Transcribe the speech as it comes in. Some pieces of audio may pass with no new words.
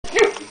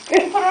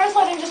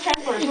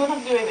You don't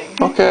have to do anything.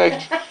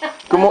 Okay.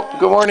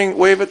 Good morning.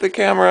 Wave at the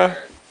camera.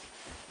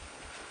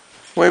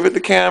 Wave at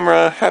the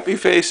camera. Happy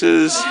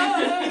faces.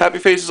 Happy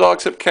faces all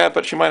except Kat,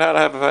 but she might not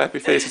have a happy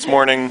face this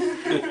morning.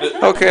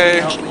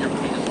 Okay.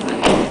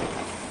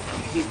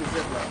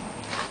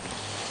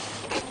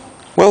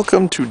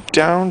 Welcome to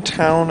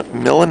downtown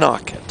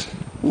Millinocket.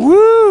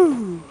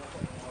 Woo!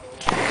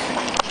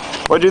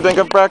 What'd you think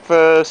of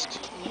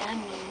breakfast?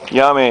 Yummy.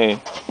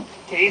 Yummy.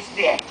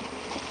 Tasty.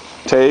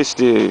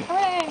 Tasty.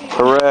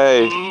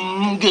 Hooray.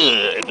 Hooray.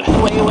 Good.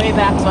 Way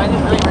back, so I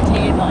didn't really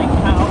retain like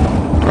how.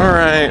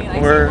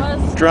 Alright, we're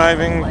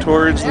driving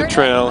towards the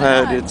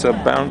trailhead. It's a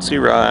bouncy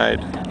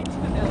ride.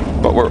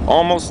 But we're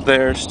almost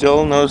there.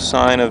 Still no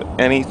sign of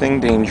anything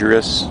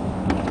dangerous.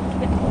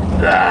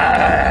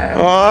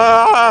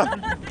 Ah!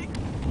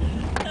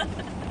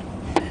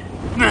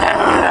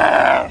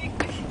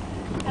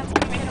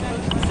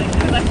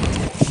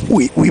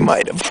 We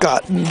might have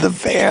gotten the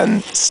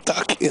van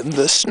stuck in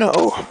the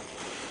snow.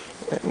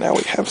 And now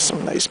we have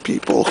some nice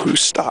people who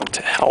stopped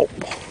to help.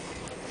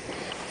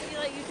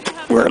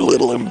 We're a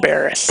little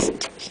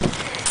embarrassed.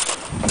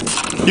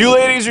 You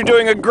ladies are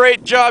doing a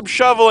great job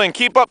shoveling.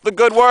 Keep up the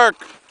good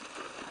work.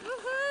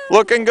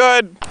 Looking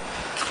good.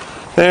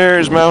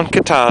 There's Mount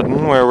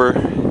Katahdin, where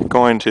we're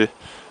going to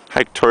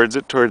hike towards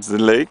it, towards the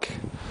lake.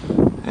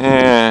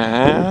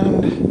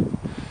 And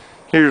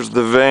here's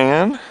the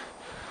van.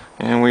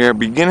 And we are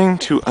beginning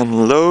to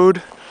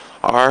unload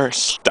our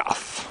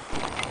stuff.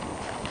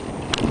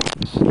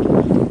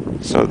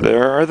 So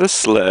there are the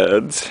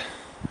sleds,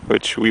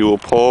 which we will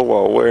pull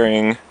while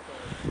wearing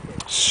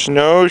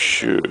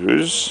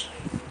snowshoes,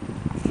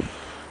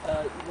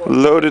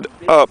 loaded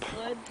up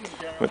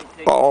with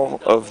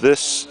all of this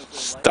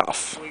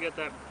stuff. We got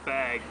that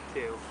bag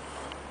too.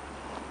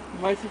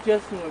 My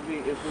suggestion would be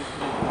if we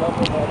can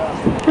double that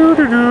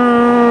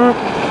up.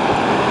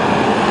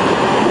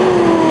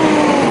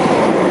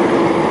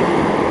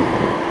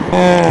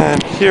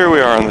 And here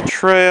we are on the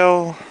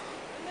trail.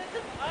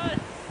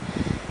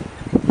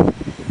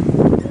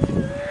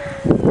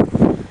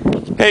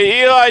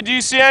 Hey Eli, do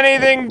you see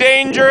anything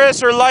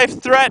dangerous or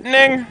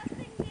life-threatening?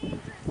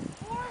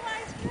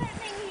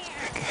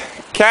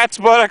 Kat's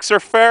buttocks are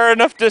fair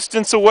enough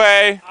distance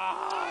away.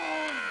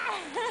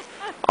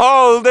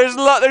 Oh, there's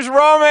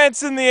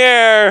romance in the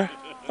air.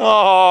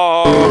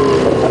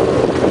 Oh.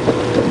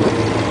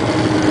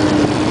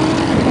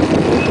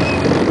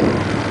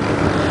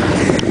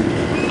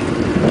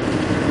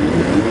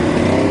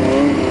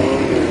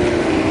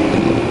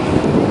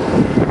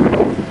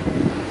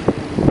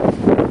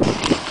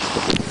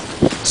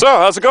 So,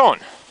 how's it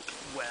going?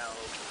 Well.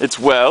 It's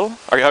well.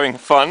 Are you having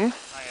fun? I am.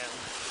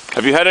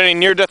 Have you had any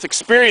near-death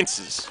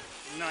experiences?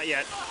 Not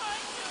yet.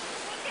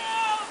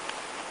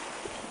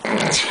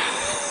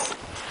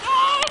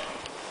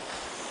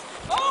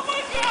 Oh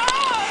my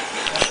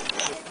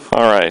god!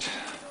 Alright.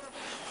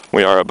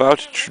 We are about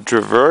to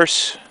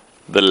traverse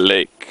the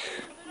lake.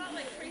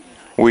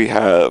 We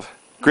have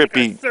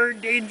grippy...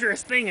 Third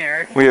dangerous thing,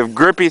 Eric. We have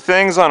grippy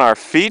things on our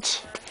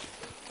feet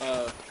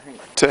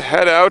to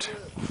head out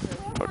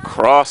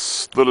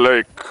across the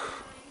lake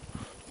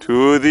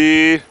to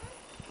the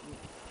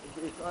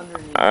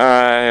island.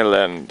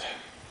 Island.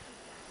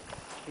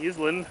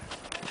 Come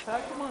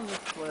on this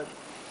sled.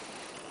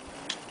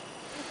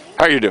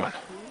 How are you doing?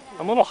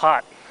 I'm a little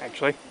hot,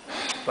 actually,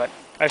 but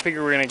I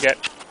figure we're gonna get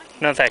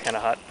not that kind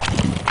of hot.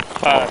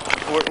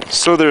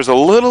 So there's a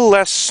little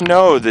less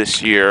snow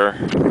this year,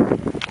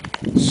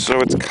 so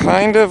it's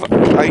kind of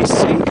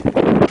icy,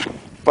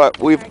 but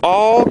we've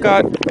all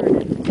got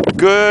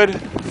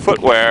good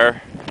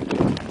footwear.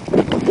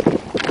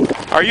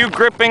 Are you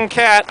gripping,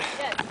 Kat?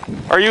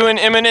 Yes. Are you in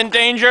imminent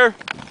danger?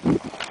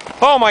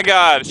 Oh my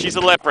god, she's a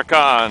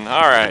leprechaun.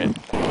 Alright.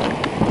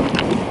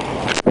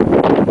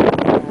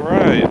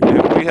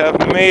 Alright, we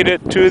have made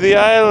it to the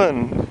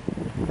island.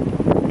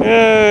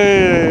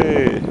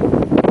 Yay!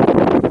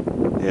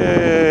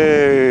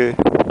 Yay!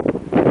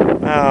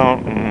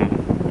 Mountain.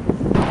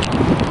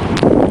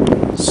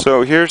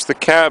 So here's the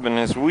cabin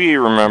as we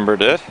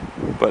remembered it,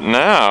 but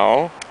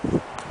now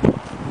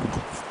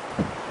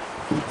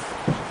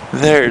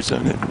there's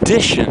an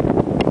addition.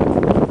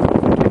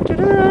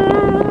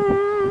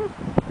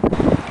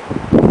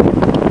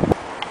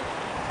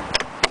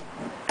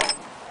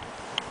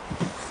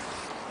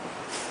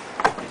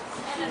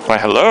 Why,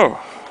 hello.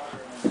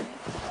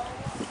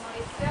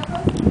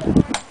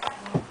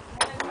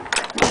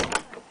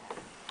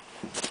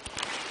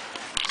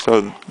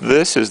 So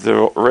this is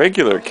the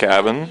regular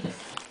cabin,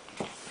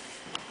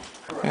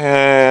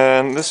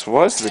 and this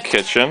was the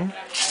kitchen,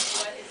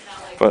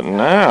 but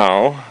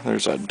now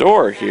there's a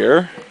door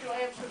here,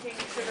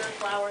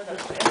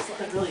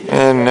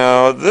 and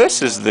now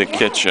this is the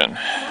kitchen.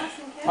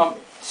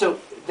 So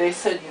they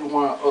said you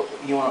want to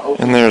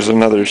open. And there's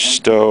another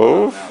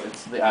stove,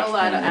 The ash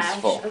pan is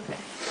full. Okay.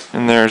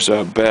 and there's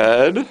a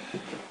bed,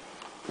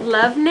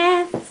 Love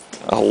nest.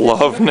 a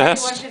love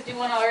nest.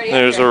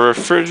 There's a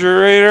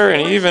refrigerator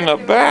and even a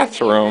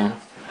bathroom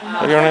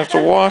you don't have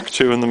to walk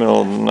to in the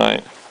middle of the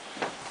night.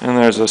 And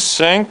there's a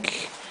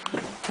sink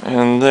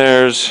And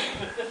there's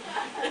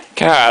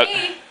Kat.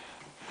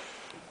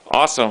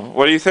 Awesome.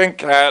 What do you think,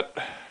 Kat?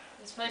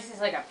 This place is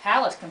like a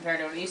palace compared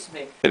to what it used to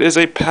be. It is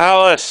a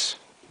palace.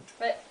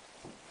 But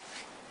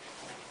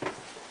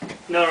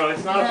No,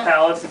 it's not a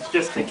palace. It's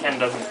just that Ken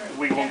doesn't.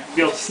 We won't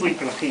be able to sleep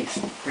in peace,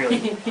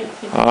 really.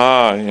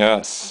 Ah,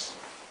 yes.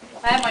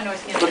 I have my noise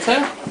canceling. What's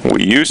that?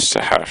 We used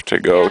to have to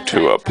go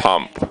to a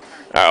pump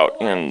out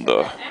in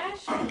the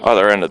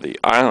other end of the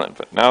island,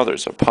 but now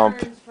there's a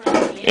pump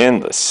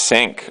in the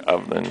sink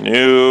of the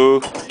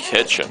new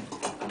kitchen.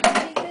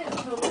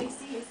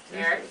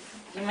 Eric,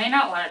 you may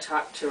not want to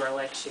talk to her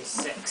like she's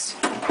 6.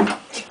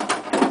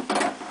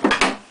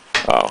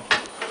 Oh.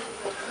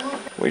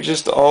 We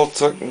just all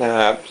took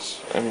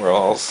naps and we're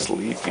all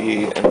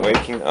sleepy and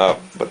waking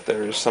up, but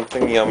there's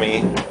something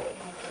yummy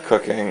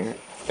cooking.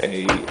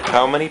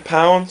 How many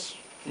pounds?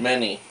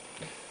 Many.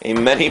 A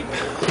many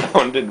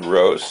pounded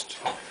roast,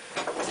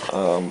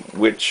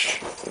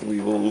 which we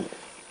will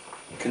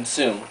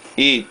Consume.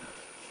 eat.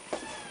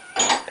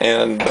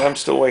 And I'm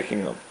still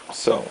waking up,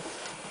 so.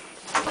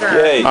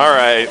 Yay.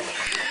 Alright,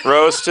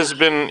 roast has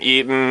been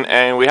eaten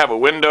and we have a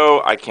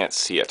window. I can't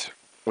see it.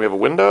 We have a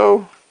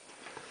window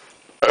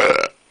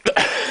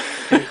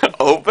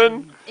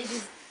open. It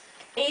is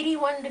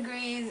 81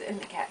 degrees and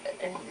the cat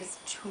and it is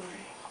too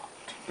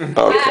hot.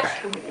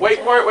 Okay. Wait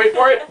for it, wait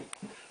for it.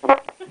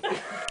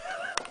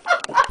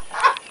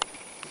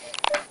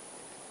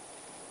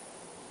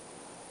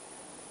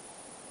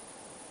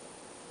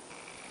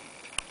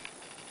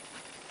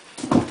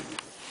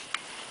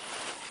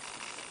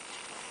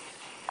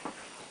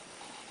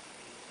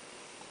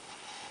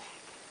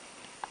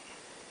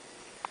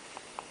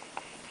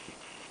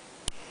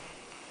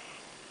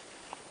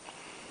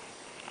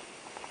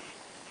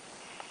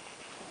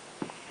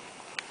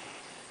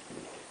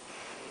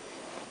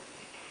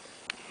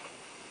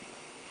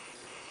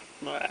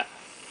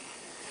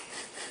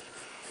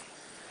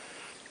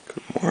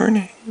 Good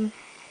morning.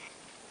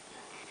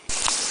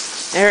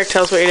 Eric,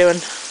 tell us what you're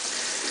doing.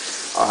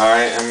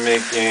 I am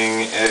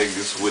making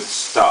eggs with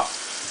stuff.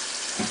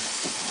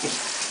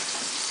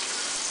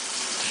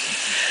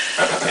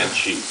 And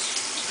cheese.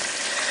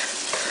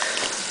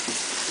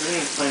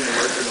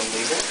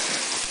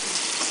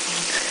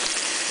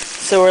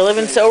 So we're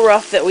living so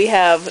rough that we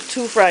have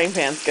 2 frying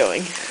pans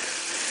going.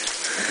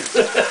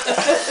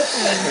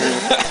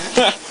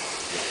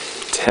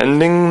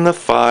 Tending the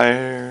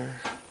fire,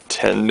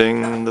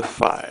 tending the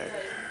fire.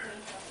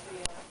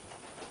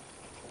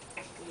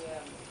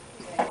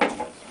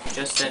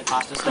 Just said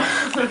pasta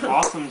sauce.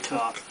 Awesome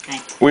sauce.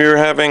 Thank you. We're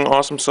having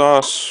awesome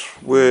sauce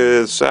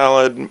with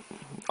salad.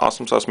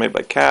 Awesome sauce made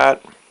by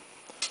Kat.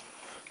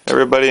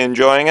 Everybody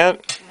enjoying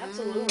it?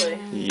 Absolutely.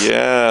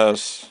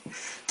 Yes.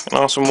 And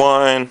awesome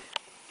wine.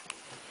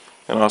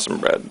 And awesome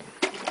bread.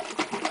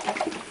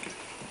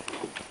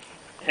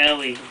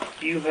 Ellie,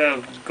 do you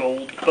have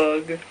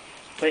Goldbug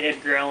by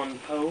Edgar Allan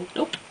Poe?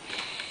 Nope.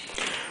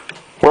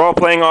 We're all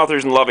playing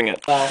authors and loving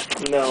it.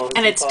 No.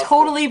 And it's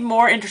totally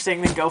more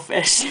interesting than Go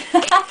Fish.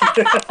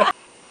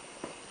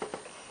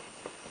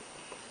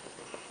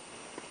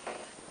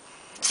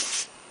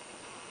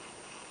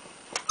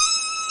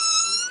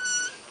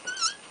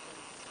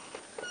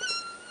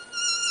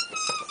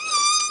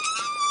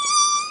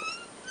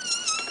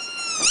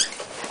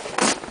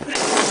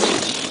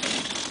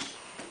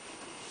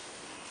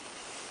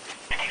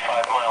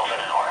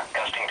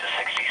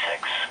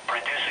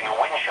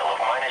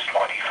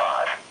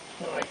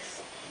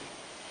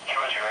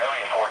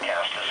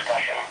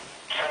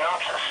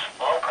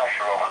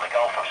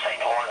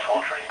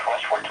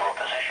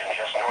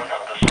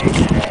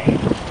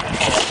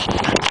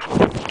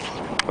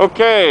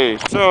 Okay,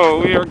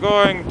 so we are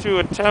going to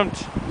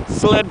attempt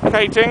sled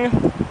kiting,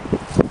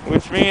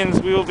 which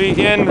means we will be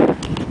in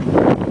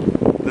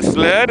the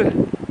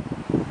sled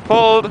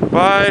pulled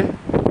by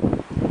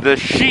the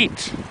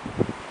sheet,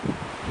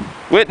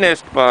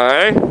 witnessed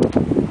by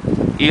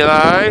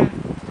Eli,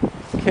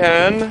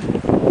 Ken,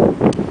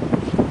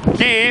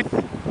 Keith,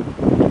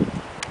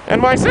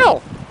 and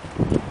myself.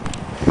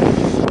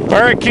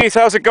 Alright Keith,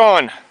 how's it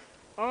going?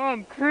 Oh,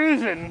 I'm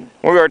cruising.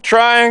 We are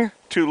trying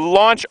to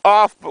launch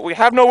off, but we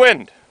have no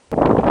wind.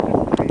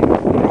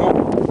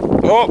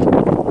 Oh.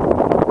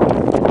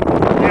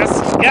 Yes,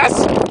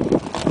 yes,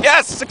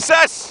 yes,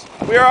 success.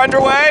 We are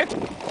underway.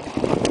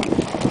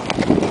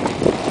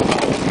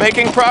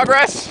 Making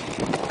progress.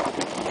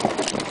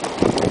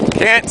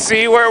 Can't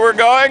see where we're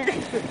going.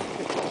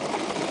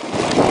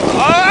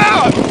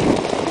 Oh,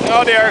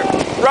 oh dear,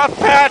 rough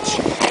patch.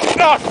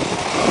 Oh.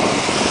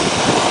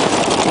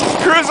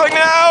 Cruising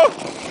now.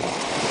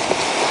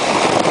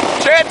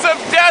 Chance of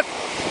death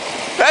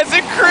has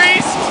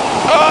increased.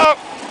 Oh,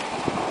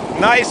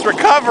 nice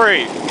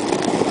recovery.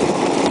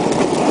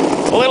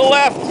 A little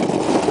left.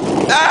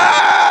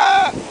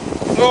 Ah!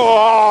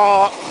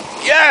 Oh,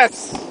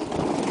 yes.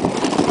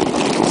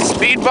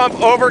 Speed bump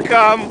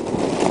overcome.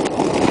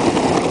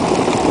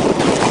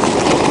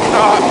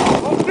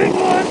 Oh, big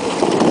one!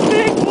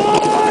 Big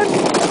one!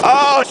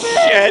 Oh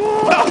shit!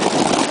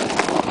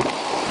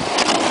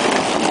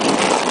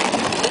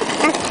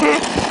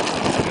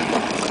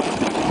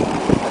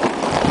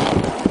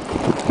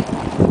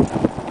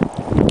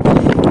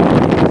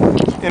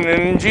 In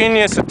an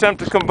ingenious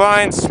attempt to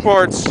combine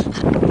sports,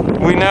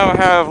 we now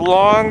have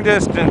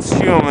long-distance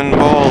human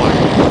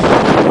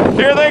bowling.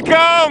 Here they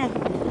come!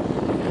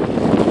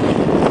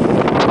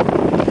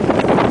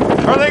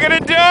 Are they gonna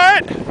do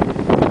it?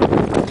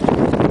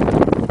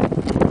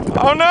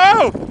 Oh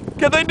no!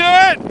 Can they do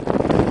it?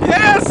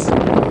 Yes!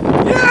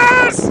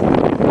 Yes!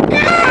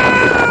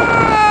 Yeah!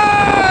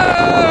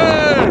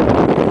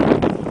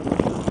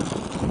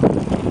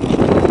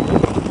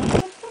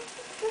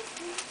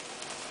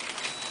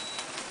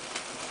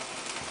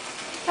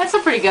 That's a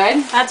pretty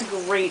good. That's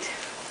great.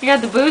 You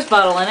got the booze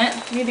bottle in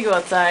it. We need to go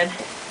outside.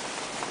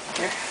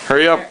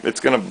 Hurry up, it's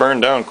gonna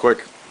burn down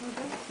quick.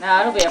 No,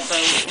 it'll be up for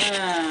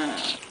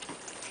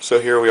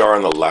So here we are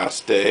on the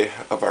last day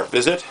of our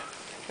visit,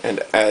 and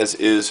as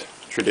is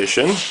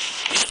tradition,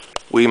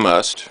 we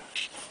must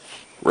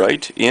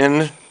write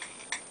in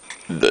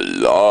the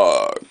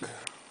log.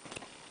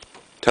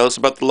 Tell us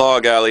about the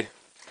log, Allie.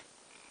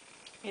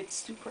 It's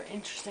super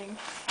interesting.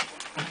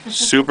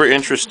 Super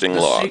interesting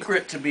The log.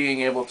 secret to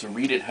being able to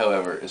read it,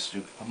 however, is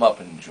to come up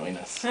and join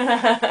us.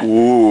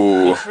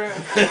 Ooh. True.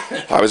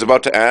 I was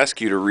about to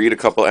ask you to read a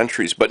couple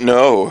entries, but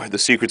no, the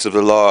secrets of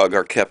the log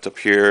are kept up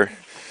here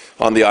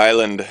on the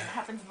island. What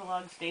happens in the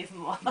log stays in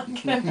the log.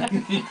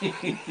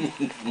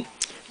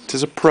 It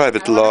is a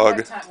private I wonder log.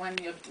 what time-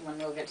 when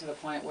we'll get to the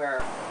point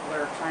where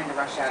we're trying to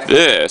rush out of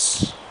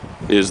This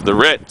is the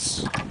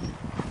Ritz.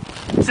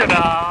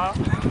 Ta-da!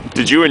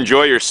 Did you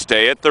enjoy your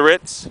stay at the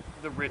Ritz?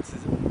 The Ritz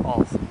is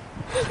awesome.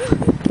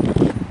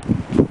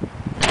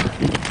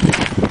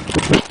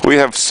 We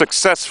have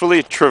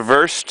successfully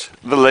traversed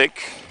the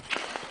lake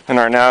and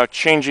are now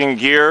changing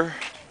gear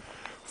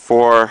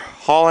for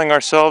hauling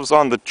ourselves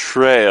on the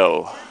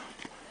trail.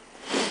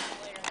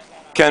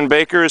 Ken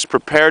Baker is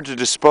prepared to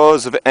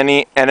dispose of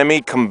any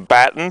enemy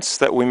combatants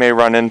that we may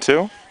run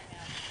into. I'm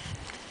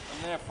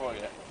there for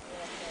you.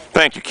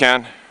 Thank you,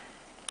 Ken.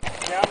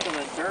 Down to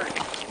the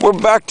dirt. We're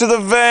back to the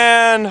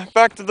van.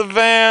 Back to the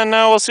van.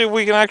 Now we'll see if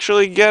we can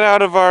actually get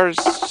out of our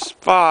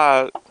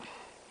spot.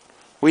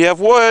 We have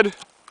wood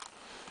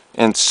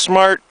and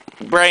smart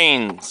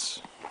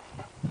brains.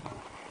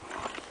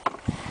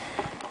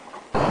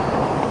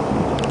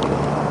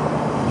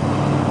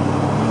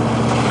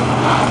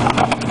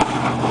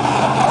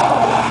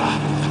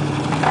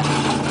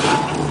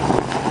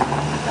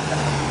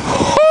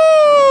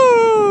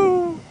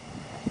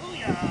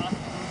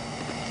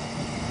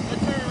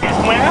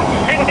 Well,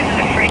 I was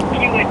afraid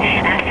you would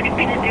ask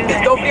me to do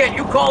that. Don't forget,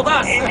 you called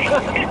us!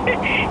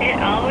 It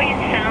always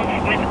sounds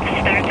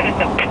starts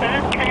with a p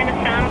kind of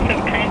sound, so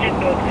it kind of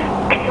goes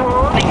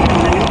like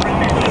from the front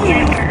and the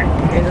upper.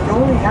 And it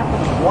only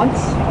happens once?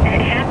 It